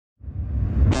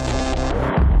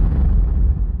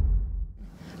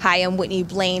Hi, I'm Whitney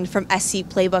Blaine from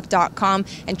scplaybook.com,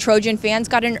 and Trojan fans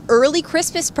got an early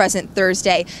Christmas present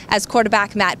Thursday as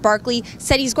quarterback Matt Barkley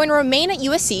said he's going to remain at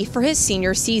USC for his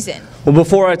senior season. Well,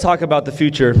 before I talk about the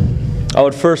future, I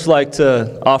would first like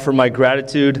to offer my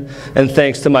gratitude and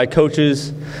thanks to my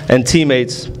coaches and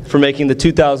teammates for making the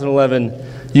 2011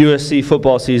 USC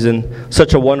football season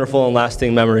such a wonderful and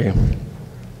lasting memory.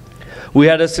 We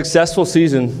had a successful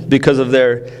season because of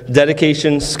their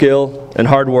dedication, skill, and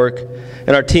hard work,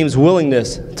 and our team's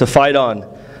willingness to fight on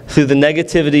through the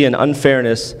negativity and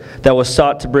unfairness that was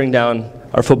sought to bring down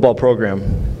our football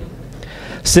program.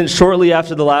 Since shortly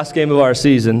after the last game of our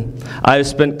season, I have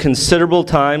spent considerable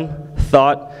time,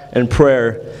 thought, and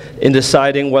prayer in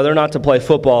deciding whether or not to play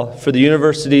football for the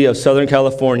University of Southern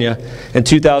California in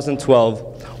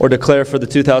 2012 or declare for the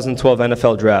 2012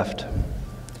 NFL Draft.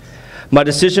 My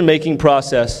decision-making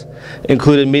process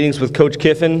included meetings with Coach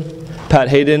Kiffin, Pat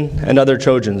Hayden, and other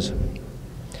Trojans.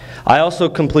 I also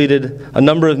completed a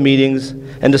number of meetings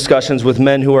and discussions with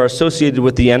men who are associated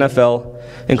with the NFL,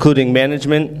 including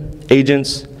management,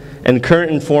 agents, and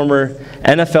current and former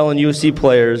NFL and USC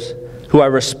players who I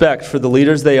respect for the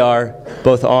leaders they are,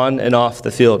 both on and off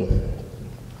the field.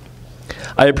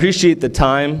 I appreciate the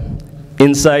time,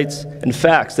 insights, and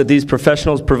facts that these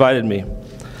professionals provided me.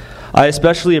 I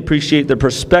especially appreciate the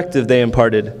perspective they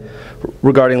imparted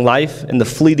regarding life and the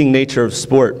fleeting nature of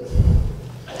sport.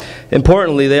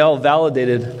 Importantly, they all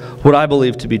validated what I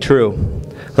believe to be true,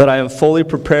 that I am fully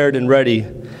prepared and ready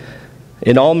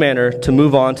in all manner to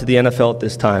move on to the NFL at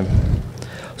this time.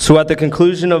 So at the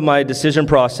conclusion of my decision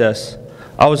process,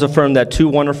 I was affirmed that two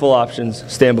wonderful options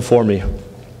stand before me.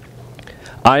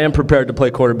 I am prepared to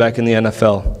play quarterback in the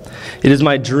NFL. It is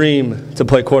my dream to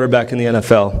play quarterback in the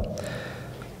NFL.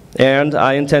 And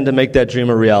I intend to make that dream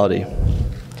a reality.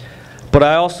 But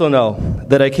I also know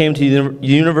that I came to the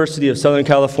University of Southern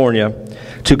California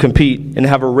to compete and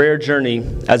have a rare journey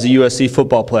as a USC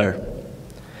football player,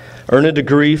 earn a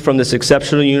degree from this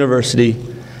exceptional university,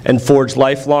 and forge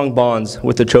lifelong bonds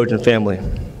with the Trojan family.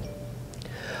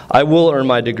 I will earn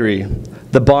my degree.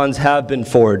 The bonds have been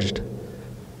forged.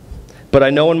 But I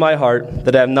know in my heart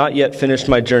that I have not yet finished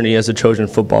my journey as a Trojan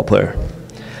football player.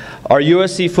 Our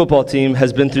USC football team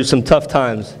has been through some tough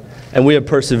times, and we have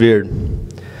persevered.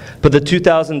 But the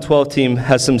 2012 team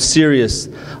has some serious,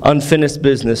 unfinished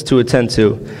business to attend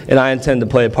to, and I intend to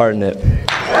play a part in it.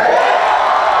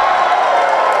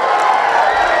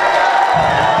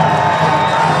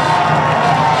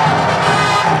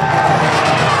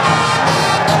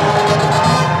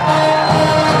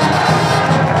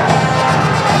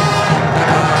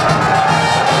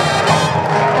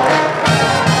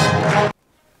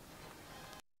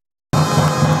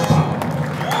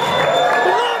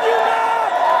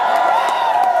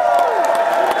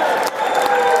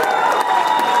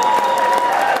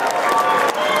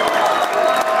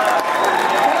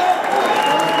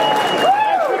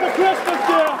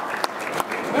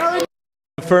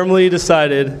 Firmly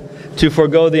decided to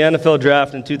forego the NFL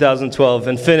Draft in 2012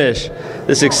 and finish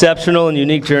this exceptional and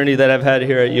unique journey that I've had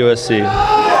here at USC.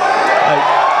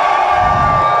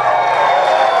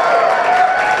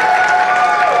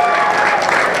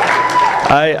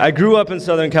 I grew up in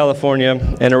Southern California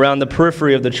and around the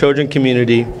periphery of the Trojan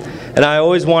community, and I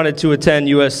always wanted to attend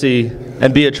USC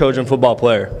and be a Trojan football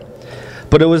player.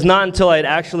 But it was not until I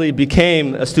actually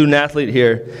became a student athlete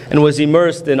here and was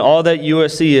immersed in all that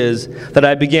USC is that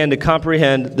I began to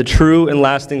comprehend the true and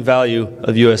lasting value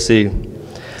of USC.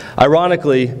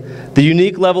 Ironically, the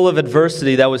unique level of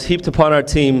adversity that was heaped upon our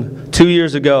team 2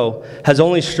 years ago has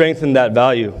only strengthened that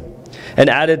value and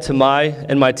added to my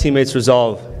and my teammates'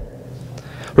 resolve.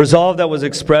 Resolve that was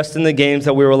expressed in the games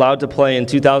that we were allowed to play in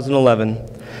 2011,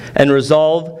 and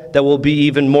resolve that will be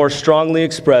even more strongly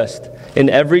expressed in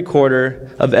every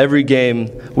quarter of every game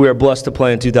we are blessed to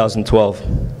play in 2012.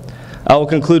 I will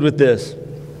conclude with this.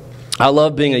 I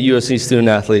love being a USC student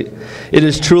athlete. It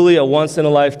is truly a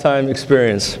once-in-a-lifetime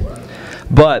experience.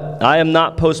 But I am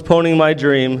not postponing my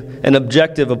dream and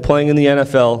objective of playing in the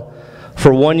NFL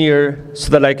for 1 year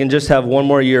so that I can just have one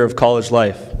more year of college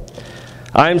life.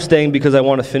 I am staying because I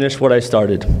want to finish what I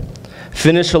started.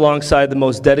 Finish alongside the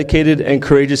most dedicated and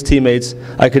courageous teammates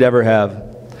I could ever have.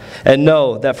 And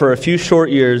know that for a few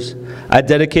short years, I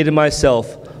dedicated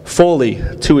myself fully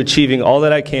to achieving all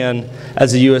that I can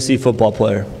as a USC football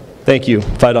player. Thank you.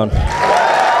 Fight on.